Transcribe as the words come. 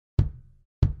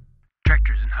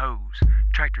hoes,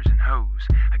 tractors and hoes.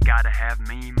 I gotta have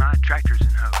me my tractors and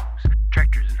hoes,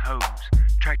 tractors and hoes,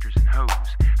 tractors and hoes.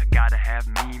 I gotta have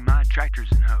me my tractors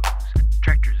and hoes,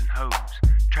 tractors and hoes,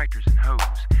 tractors and hoes.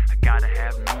 I gotta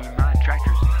have me my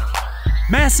tractors and hoes.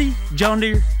 Massey, John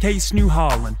Deere, Case, New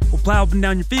Holland. We'll plow up and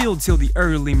down your field till the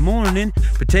early morning.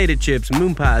 Potato chips,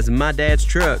 moon pies, and my dad's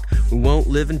truck. We won't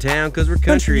live in town cause we're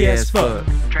country as fuck.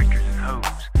 Tractors and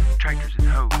hoes, tractors and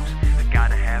hoes. I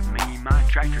gotta have me my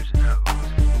tractors and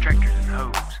hoes, tractors and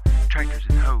hoes, tractors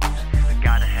and hoes. I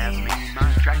gotta have me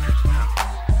my tractors and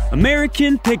hoes.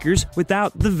 American pickers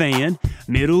without the van,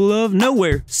 middle of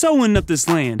nowhere, sowing up this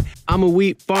land. I'm a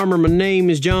wheat farmer, my name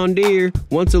is John Deere.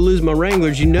 Once I lose my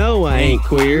Wranglers, you know I ain't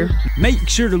queer. Make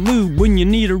sure to lube when you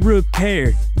need a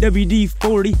repair.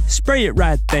 WD-40, spray it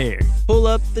right there. Pull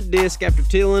up the disc after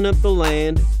tilling up the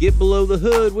land. Get below the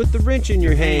hood with the wrench in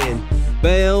your hand.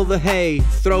 Bale the hay,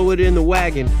 throw it in the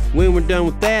wagon. When we're done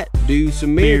with that, do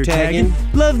some mirror tagging.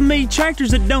 Love me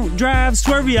tractors that don't drive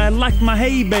swervy. I like my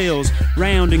hay bales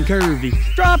round and curvy.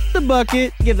 Drop the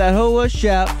bucket, give that hoe a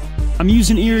shout. I'm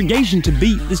using irrigation to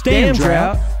beat this damn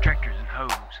drought. Tractors and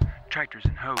hoes, tractors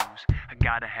and hoes. I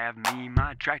gotta have me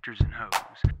my tractors and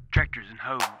hoes, tractors and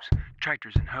hoes,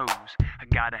 tractors and hoes. I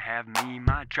gotta have me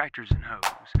my tractors and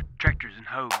hoes, tractors and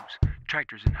hoes,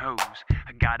 tractors and hoes.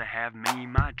 I gotta have me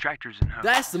my tractors and hoes.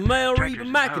 That's the male Reba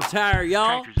McIntyre,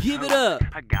 y'all. Give it up.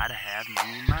 I gotta have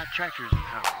me my tractors and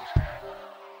hoes.